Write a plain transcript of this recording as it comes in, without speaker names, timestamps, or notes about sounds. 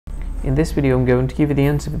In this video, I'm going to give you the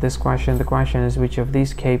answer for this question. The question is, which of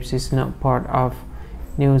these capes is not part of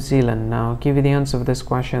New Zealand? Now, I'll give you the answer for this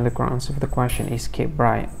question. The answer for the question is Cape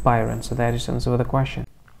Byron. So that is the answer for the question.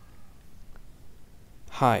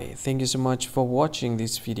 Hi, thank you so much for watching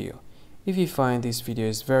this video. If you find this video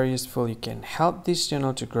is very useful, you can help this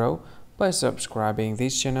channel to grow by subscribing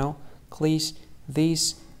this channel. Click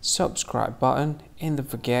this subscribe button and don't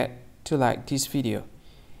forget to like this video.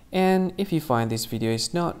 And if you find this video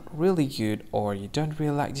is not really good, or you don't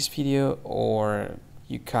really like this video, or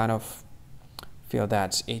you kind of feel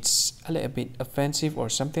that it's a little bit offensive or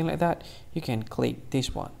something like that, you can click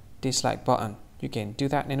this one, dislike button. You can do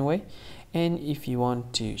that anyway. And if you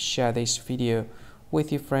want to share this video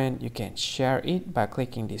with your friend, you can share it by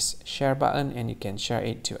clicking this share button, and you can share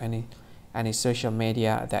it to any social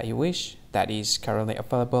media that you wish that is currently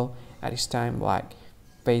available at this time, like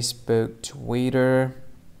Facebook, Twitter,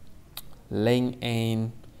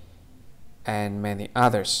 LinkedIn, and many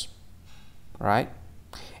others, right?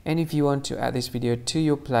 And if you want to add this video to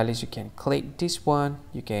your playlist, you can click this one.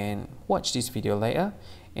 You can watch this video later,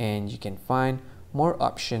 and you can find more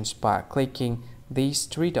options by clicking these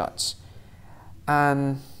three dots.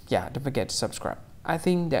 And yeah, don't forget to subscribe. I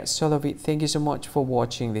think that's all of it. Thank you so much for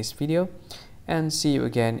watching this video, and see you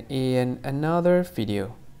again in another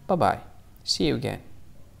video. Bye bye. See you again.